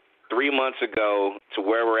 3 months ago to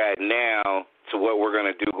where we're at now to what we're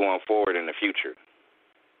going to do going forward in the future.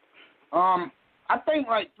 I think,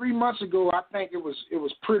 like, 3 months ago, I think it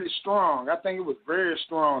was pretty strong. I think it was very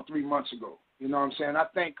strong 3 months ago. You know what I'm saying? I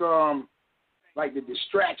think, like, the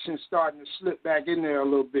distractions starting to slip back in there a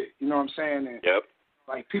little bit. You know what I'm saying? And, yep.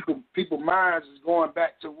 Like, people minds is going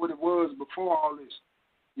back to what it was before all this.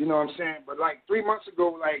 You know what I'm saying? But, like, 3 months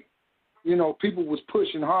ago, like, you know, people was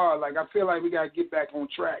pushing hard. Like, I feel like we got to get back on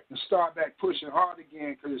track and start back pushing hard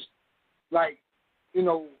again because, like, you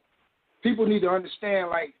know, people need to understand,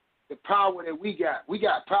 like, the power that we got. We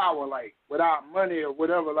got power, like, without money or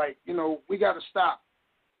whatever. Like, you know, we got to stop,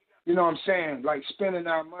 you know what I'm saying, like, spending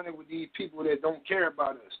our money with these people that don't care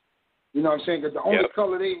about us. You know what I'm saying? Because the only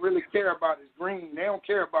color they really care about is green. They don't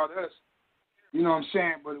care about us. You know what I'm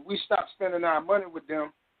saying? But if we stop spending our money with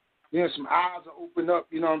them, then some eyes will open up,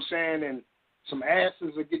 you know what I'm saying, and some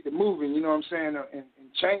asses will get to moving, you know what I'm saying, and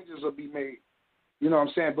changes will be made. You know what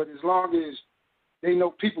I'm saying? But as long as they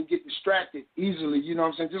know people get distracted easily, you know what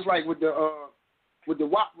I'm saying? Just like with the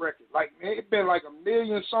WAP record. Like, man, it's been like 1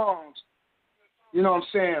 million songs, you know what I'm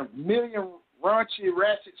saying? Million raunchy,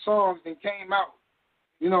 ratchet songs that came out.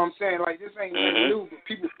 You know what I'm saying? Like, this ain't nothing new, but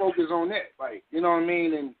people focus on that. Like, you know what I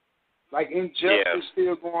mean? And, like, injustice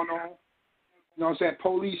still going on. You know what I'm saying?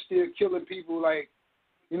 Police still killing people. Like,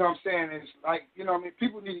 you know what I'm saying? It's like, you know what I mean?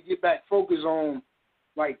 People need to get back focused on,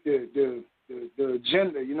 like, the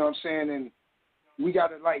agenda, you know what I'm saying? And we got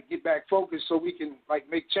to, like, get back focused so we can, like,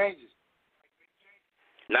 make changes.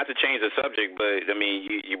 Not to change the subject, but, I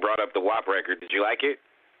mean, you brought up the WAP record. Did you like it?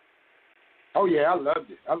 Oh, yeah, I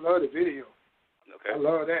loved it. I love the video. Okay. I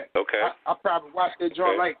love that. Okay. I probably watched that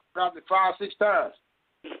joint like probably 5-6 times.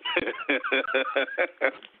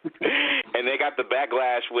 And they got the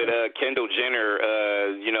backlash with Kendall Jenner,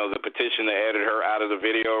 you know, the petition to edit her out of the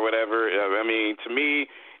video or whatever. I mean, to me,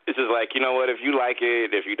 this is like, you know what, if you like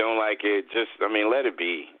it, if you don't like it, just, I mean, let it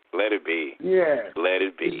be. Let it be. Yeah. Let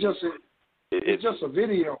it be. It's just a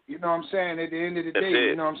video, you know what I'm saying, at the end of the day,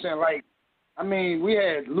 you know what I'm saying? Like, I mean, we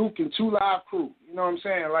had Luke and 2 Live Crew, you know what I'm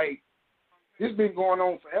saying? Like, this been going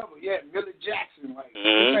on forever. Yeah, Millie Jackson, like, this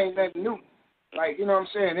ain't nothing new. Like, you know what I'm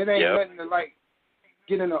saying? It ain't nothing to, like,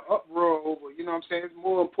 get in an uproar over, you know what I'm saying? There's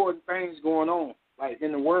more important things going on, like,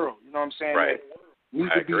 in the world, you know what I'm saying? Right. That need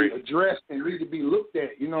to be addressed and need to be looked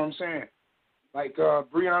at, you know what I'm saying? Like,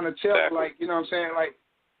 Breonna Taylor, like, you know what I'm saying? Like,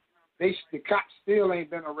 the cops still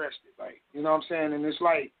ain't been arrested, like, you know what I'm saying? And it's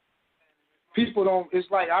like, people don't, it's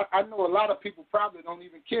like, I know a lot of people probably don't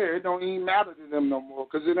even care. It don't even matter to them no more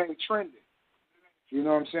because it ain't trending. You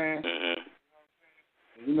know what I'm saying?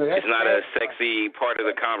 You know, it's not a sexy part of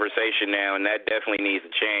the conversation now, and that definitely needs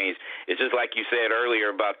to change. It's just like you said earlier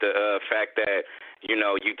about the fact that, you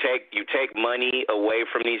know, you take money away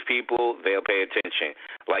from these people, they'll pay attention.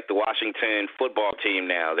 Like the Washington football team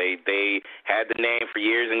now, they had the name for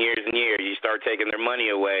years and years and years. You start taking their money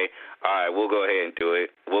away, all right, we'll go ahead and do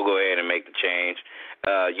it. We'll go ahead and make the change.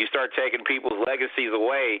 You start taking people's legacies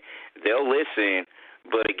away, they'll listen.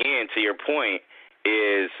 But again, to your point,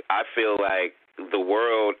 is I feel like the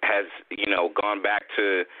world has, you know, gone back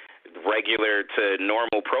to regular to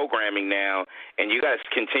normal programming now, and you guys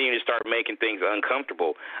continue to start making things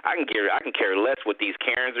uncomfortable. I can care less what these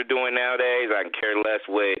Karens are doing nowadays. I can care less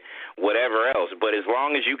with whatever else. But as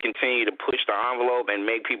long as you continue to push the envelope and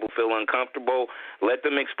make people feel uncomfortable, let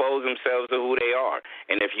them expose themselves to who they are.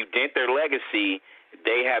 And if you dent their legacy,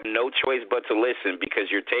 they have no choice but to listen because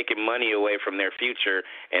you're taking money away from their future,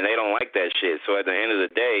 and they don't like that shit. So at the end of the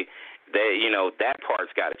day, you know, that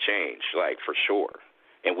part's got to change, like, for sure.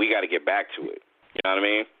 And we got to get back to it. You know what I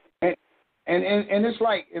mean? And it's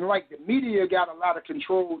like, the media got a lot of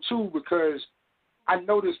control, too, because I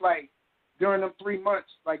noticed, like, during them 3 months,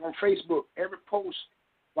 like, on Facebook, every post,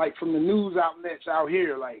 like, from the news outlets out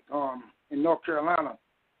here, like, in North Carolina,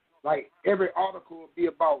 like, every article would be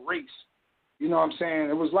about race. You know what I'm saying?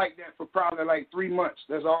 It was like that for probably like 3 months.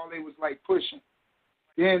 That's all they was like pushing.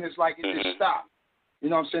 Then it's like it just stopped. You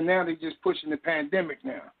know what I'm saying? Now they just pushing the pandemic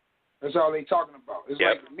now. That's all they talking about. It's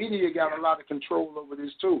like the media got a lot of control over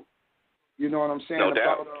this too. You know what I'm saying? No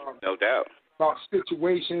doubt. No doubt. About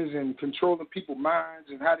situations and controlling people's minds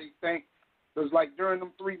and how they think. Because like during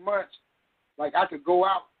them 3 months, like I could go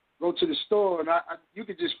to the store and you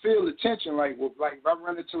could just feel the tension. Like if I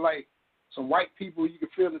run into like some white people, you can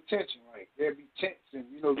feel the tension. Like they'd be tense and,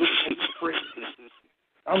 you know, looking at me crazy.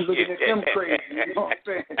 I'm looking at them crazy. You know what I'm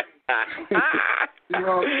saying? You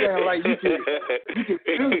know what I'm saying? Like you can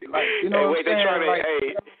feel it. Like, you know what I'm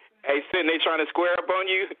saying? Hey, Sin, they trying to square up on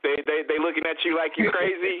you? They looking at you like you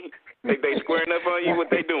crazy? they squaring up on you? What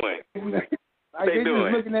they doing? Like, they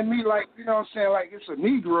just looking at me like, you know what I'm saying? Like it's a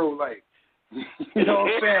Negro. Like, you know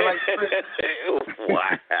what I'm saying? Like,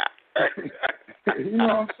 wow. You know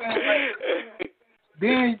what I'm saying? Like,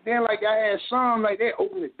 then like I had some like they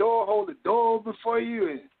open the door, hold the door open for you,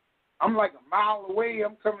 and I'm like a mile away.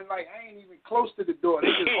 I'm coming like I ain't even close to the door. They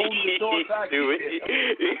just hold the door till I get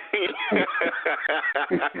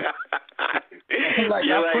like,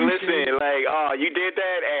 you're like, listen, like, oh, you did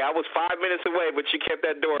that? Hey, I was 5 minutes away, but you kept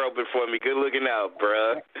that door open for me. Good looking out,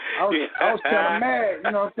 bruh. I was kind of mad,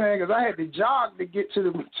 you know what I'm saying? Because I had to jog to get to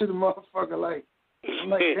the motherfucker. Like, I'm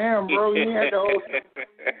like, damn, bro, you had the whole.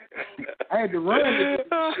 I had to run to get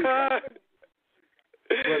this shit.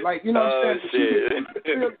 But like, you know what I'm saying?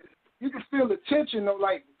 You can feel the tension though,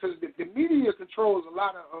 like, because the media controls a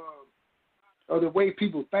lot of the way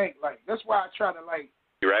people think. Like, that's why I try to like.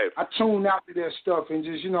 You're right. I tune out to their stuff and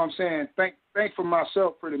just, you know what I'm saying, think for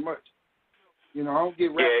myself pretty much. You know, I don't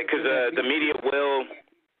get wrapped. Yeah, because the media will.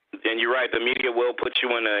 And you're right. The media will put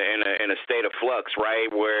you in a state of flux,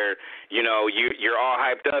 right? Where you're all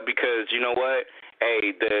hyped up because you know what?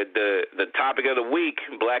 Hey, the topic of the week,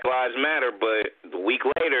 Black Lives Matter, but the week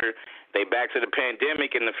later they back to the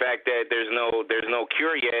pandemic and the fact that there's no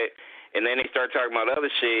cure yet, and then they start talking about other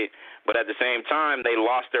shit. But at the same time, they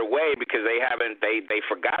lost their way because they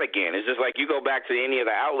forgot again. It's just like you go back to any of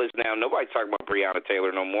the outlets now, nobody's talking about Breonna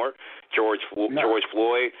Taylor no more, George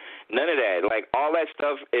Floyd, none of that. Like all that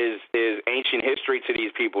stuff is ancient history to these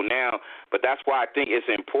people now. But that's why I think it's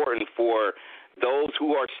important for those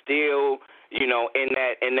who are still, in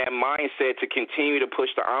that mindset to continue to push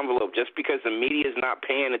the envelope. Just because the media is not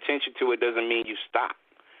paying attention to it doesn't mean you stop.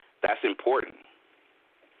 That's important.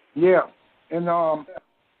 Yeah, and I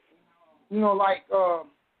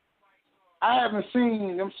haven't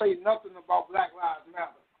seen them say nothing about Black Lives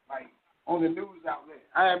Matter, like, on the news outlet.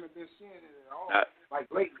 I haven't been seeing it at all,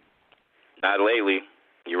 lately. Not lately.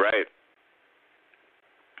 You're right.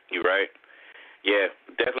 Yeah,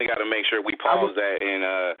 definitely got to make sure we pause that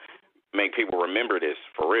and make people remember this,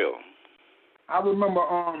 for real. I remember,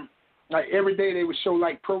 every day they would show,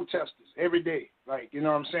 protesters, every day. You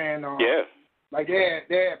know what I'm saying? Yeah. Like they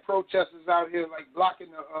had protesters out here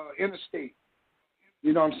blocking the interstate.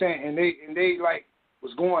 You know what I'm saying? And they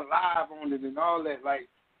was going live on it and all that.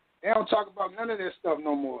 They don't talk about none of that stuff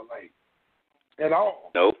no more, at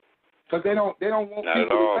all. Nope. Because they don't want Not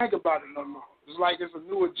people to think about it no more. It's like it's a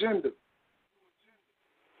new agenda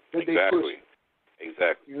that they push.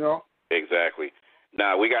 Exactly. You know? Exactly.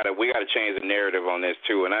 Nah, we gotta change the narrative on this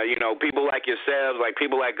too. And people like yourselves,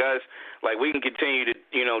 people like us, we can continue to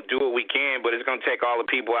do what we can, but it's gonna take all the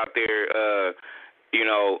people out there,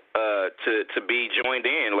 to be joined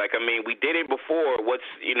in. We did it before.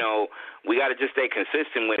 We gotta just stay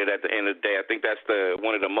consistent with it. At the end of the day, I think that's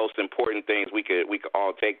one of the most important things we could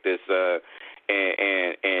all take this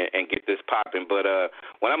and get this popping. But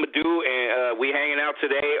what I'm gonna do, and we hanging out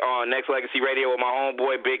today on Nexxlegacy Radio with my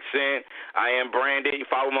homeboy Big S3e30. I am Brandon. You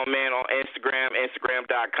follow my man on Instagram,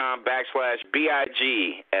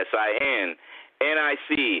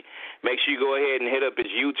 instagram.com/BIGSINNIC. Make sure you go ahead and hit up his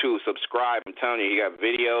YouTube, subscribe. I'm telling you, he got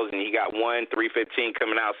videos, and he got 315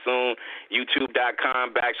 coming out soon.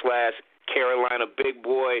 YouTube.com/Carolina Big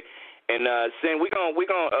Boy. And Sin, we're gonna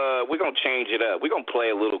change it up. We're gonna play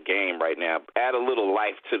a little game right now, add a little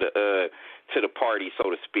life to the party, so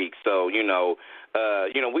to speak. So we're gonna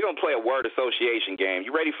play a word association game.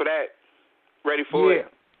 You ready for that? Ready for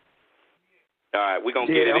it? All right, we're gonna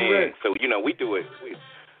get it in. Ready. So we do it.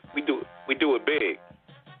 We do it big.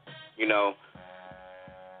 We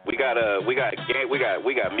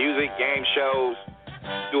got music, game shows.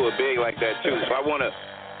 Do it big like that too. So I wanna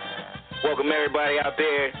welcome everybody out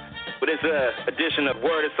there for this edition of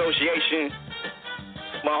Word Association.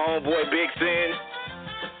 My homeboy Big S3e30.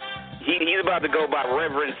 He's about to go by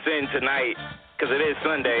Reverend S3e tonight because it is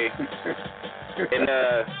Sunday. And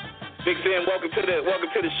Big S3e30, welcome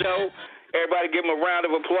to the show. Everybody, give him a round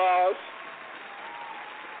of applause.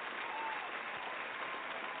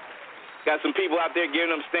 Got some people out there giving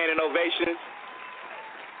them standing ovations.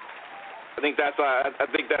 I think that's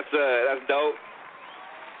dope.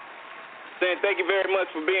 S3e30, thank you very much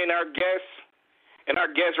for being our guest. And our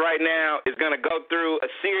guest right now is going to go through a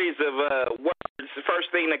series of words. The first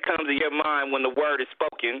thing that comes to your mind when the word is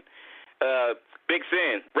spoken. Big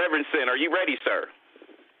S3e30, Reverend S3e30, are you ready, sir?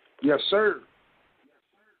 Yes, sir.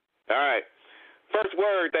 All right. First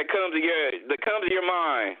word that comes to your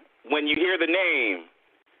mind when you hear the name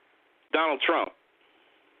Donald Trump.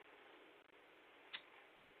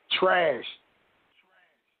 Trash.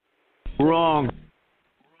 Wrong.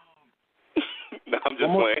 No, I'm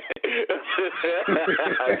just playing.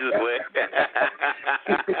 I'm just playing.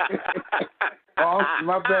 Oh,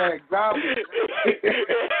 my bad. Garbage.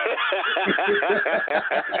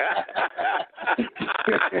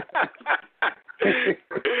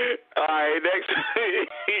 All right,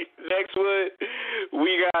 next one.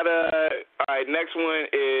 We got all right, next one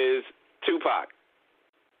is Tupac.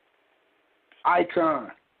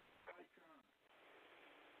 Icon.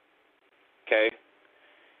 Okay.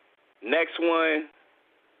 Next one,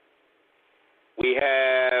 we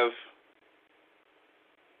have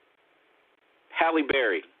Halle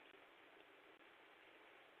Berry.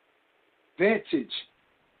 Vintage.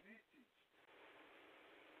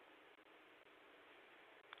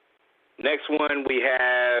 Next one, we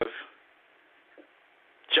have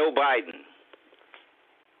Joe Biden.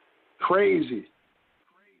 Crazy.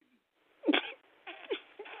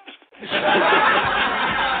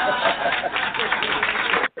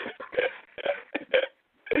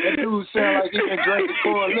 That dude sound like he been drinking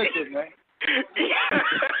core liquor, man.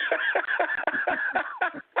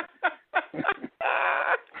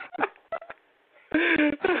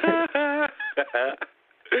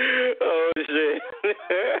 Oh shit.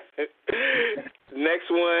 Next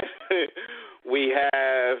one, we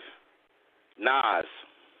have Nas.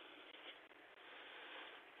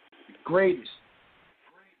 Greatest.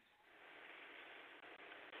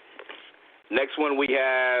 Next one, we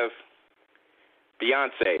have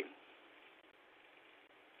Beyonce.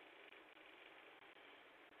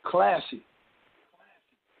 Classy.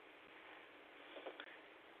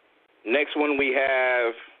 Next one, we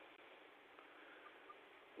have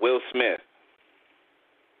Will Smith.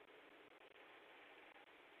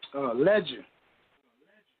 Legend.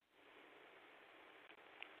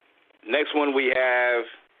 Next one, we have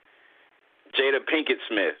Jada Pinkett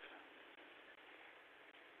Smith.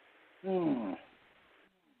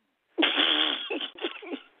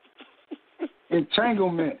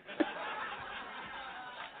 Entanglement.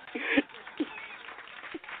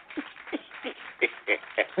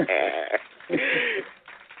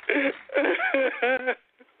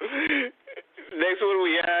 Next one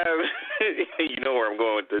we have, you know where I'm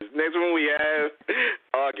going with this. Next one we have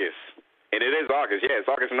August. And it is August. Yeah, it's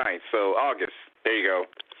August 9th. So August. There you go.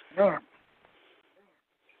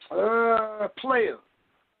 Player.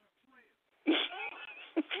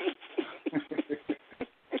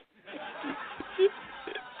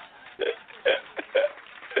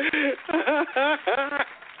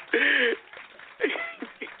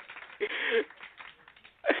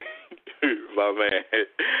 My man.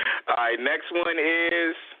 All right, next one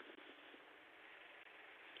is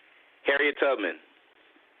Harriet Tubman.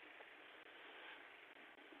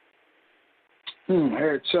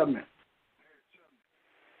 Harriet Tubman.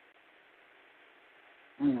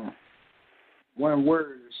 One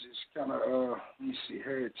word is kind of, let me see,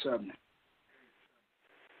 Harriet Tubman.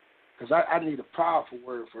 Because I need a powerful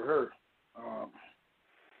word for her.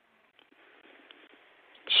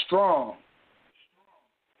 Strong.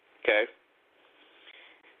 Okay.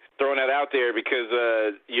 Throwing that out there because,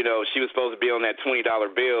 she was supposed to be on that $20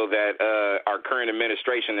 bill that our current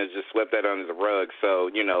administration has just swept that under the rug.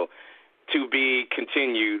 So, to be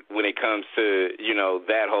continued when it comes to,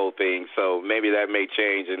 that whole thing. So maybe that may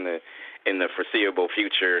change in the foreseeable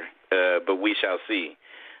future, but we shall see.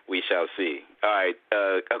 We shall see. All right,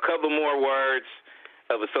 a couple more words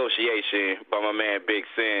of association by my man Big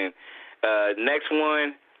S.I.N.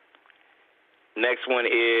 Next one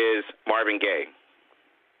is Marvin Gaye.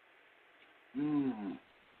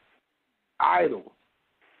 Idol.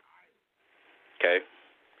 Okay.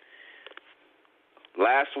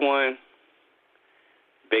 Last one,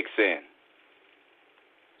 Big S.I.N.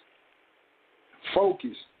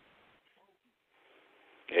 Focus.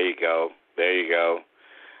 There you go.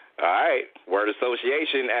 All right, word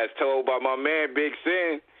association as told by my man Big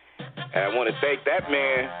S.I.N. And I want to thank that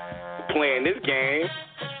man for playing this game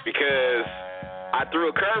because I threw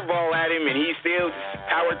a curveball at him and he still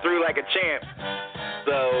powered through like a champ.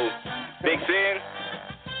 So, Big S.I.N.,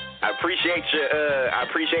 I appreciate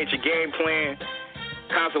your game plan.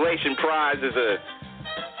 Consolation prize is a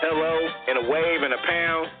hello and a wave and a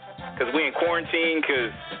pound because we in quarantine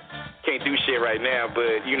because can't do shit right now.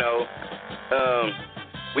 But,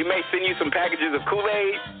 we may send you some packages of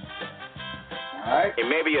Kool-Aid. All right. And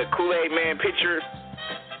maybe a Kool-Aid Man picture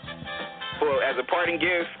as a parting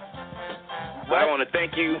gift. But I want to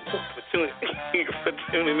thank you for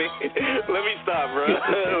tuning in. Let me stop, bro. Let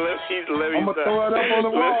me I'm stop. going to throw it up on the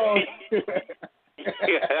wall.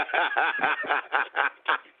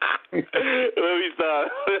 Let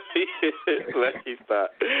me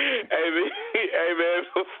stop. Hey man,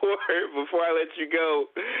 before I let you go,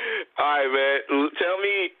 all right, man, tell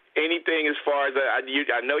me anything as far as I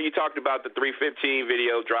know you talked about the 315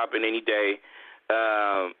 video dropping any day.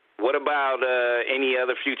 What about any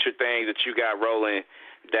other future things that you got rolling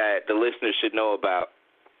that the listeners should know about?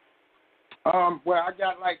 Well, I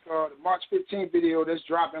got the March 15th video that's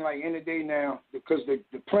dropping any day now because the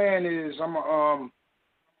plan is I'm gonna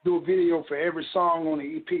do a video for every song on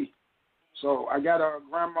the EP. So I got a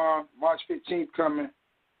Grandma March 15th coming,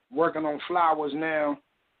 working on Flowers now.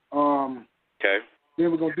 Okay.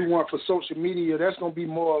 Then we're gonna do one for social media. That's gonna be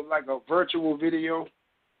more of like a virtual video,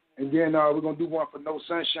 and then we're gonna do one for No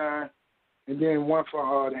Sunshine, and then one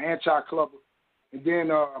for the Anti-Clubber, and then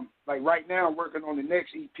right now I'm working on the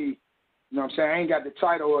next EP. You know what I'm saying? I ain't got the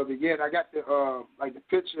title of it yet. I got the the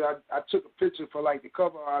picture. I took a picture for the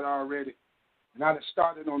cover art already, and I done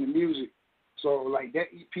started on the music. So that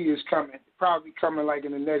EP is coming. Probably coming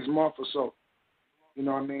in the next month or so. You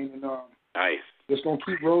know what I mean? And nice. It's gonna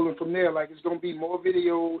keep rolling from there. It's gonna be more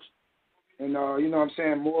videos, and you know what I'm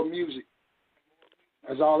saying, more music.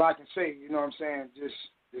 That's all I can say. You know what I'm saying? Just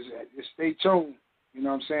stay tuned. You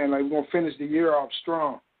know what I'm saying? We're gonna finish the year off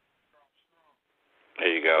strong. There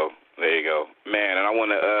you go. There you go, man. And I want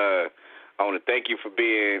to thank you for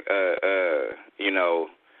being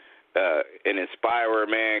an inspirer,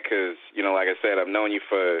 man. Because like I said, I've known you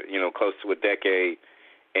for close to a decade,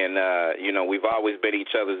 and we've always been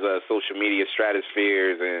each other's social media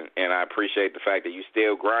stratospheres, and I appreciate the fact that you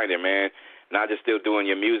still grinding, man. Not just still doing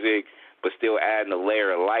your music, but still adding a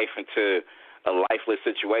layer of life into a lifeless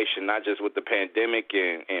situation, not just with the pandemic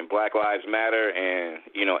and Black Lives Matter and,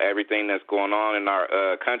 everything that's going on in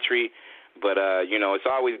our country. But, it's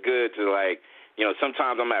always good to,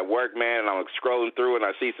 sometimes I'm at work, man, and I'm scrolling through and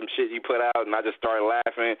I see some shit you put out and I just start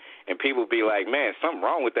laughing and people be like, man, something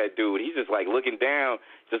wrong with that dude. He's just, looking down,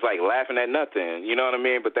 just, laughing at nothing. You know what I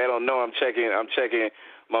mean? But they don't know I'm checking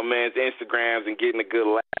my man's Instagrams and getting a good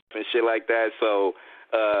laugh and shit like that. So,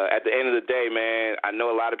 at the end of the day, man, I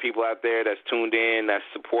know a lot of people out there that's tuned in, that's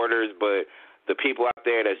supporters, but the people out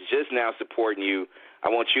there that's just now supporting you, I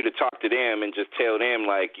want you to talk to them and just tell them,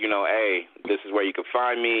 hey, this is where you can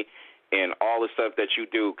find me and all the stuff that you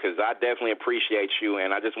do, because I definitely appreciate you,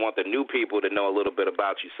 and I just want the new people to know a little bit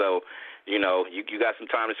about you. So, you got some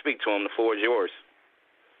time to speak to them. The floor is yours.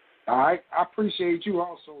 All right. I appreciate you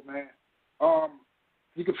also, man.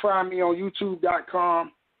 You can find me on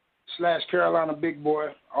youtube.com/Carolina Big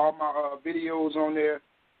Boy. All my videos on there.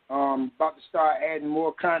 About to start adding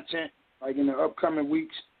more content, in the upcoming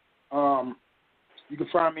weeks. You can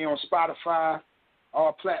find me on Spotify,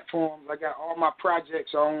 all platforms. I got all my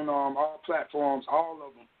projects on all platforms, all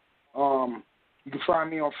of them. You can find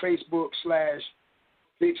me on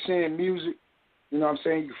Facebook/Big S3e30 Music. You know what I'm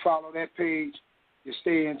saying? You can follow that page. You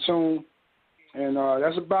stay in tune. And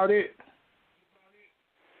that's about it.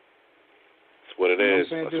 That's what it is.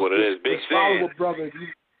 That's what it is. Big S3e30. Follow a brother. If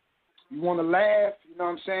you want to laugh, you know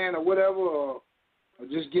what I'm saying, or whatever, or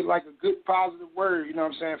just get a good positive word, you know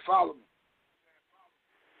what I'm saying, follow me.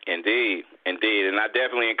 Indeed. And I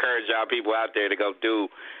definitely encourage y'all people out there to go do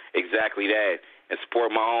exactly that and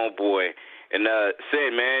support my homeboy. And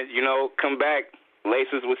S3e30, man, come back,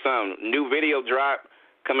 lace us with some new video drop.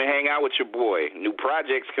 Come and hang out with your boy. New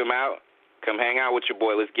projects come out. Come hang out with your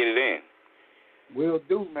boy. Let's get it in. Will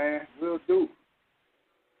do, man. Will do.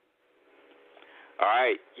 All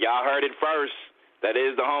right. Y'all heard it first. That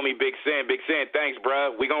is the homie Big S3e30. Big S3e30, thanks,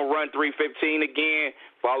 bro. We're going to run 315 again.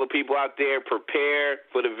 For all the people out there, prepare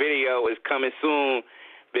for the video. It's coming soon.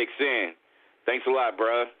 Big S3e30. Thanks a lot,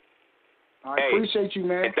 bro. I appreciate you,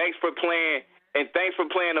 man. And thanks for playing. And thanks for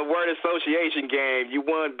playing the word association game. You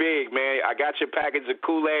won big, man. I got your package of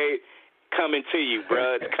Kool-Aid coming to you,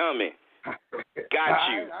 bro. It's coming.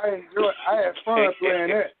 Got you. I had fun playing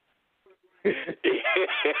that.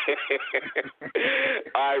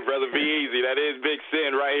 All right, brother, be easy. That is Big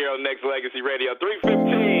S3e30 right here on Nexxlegacy Radio.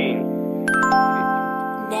 315.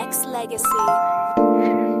 Nexxlegacy.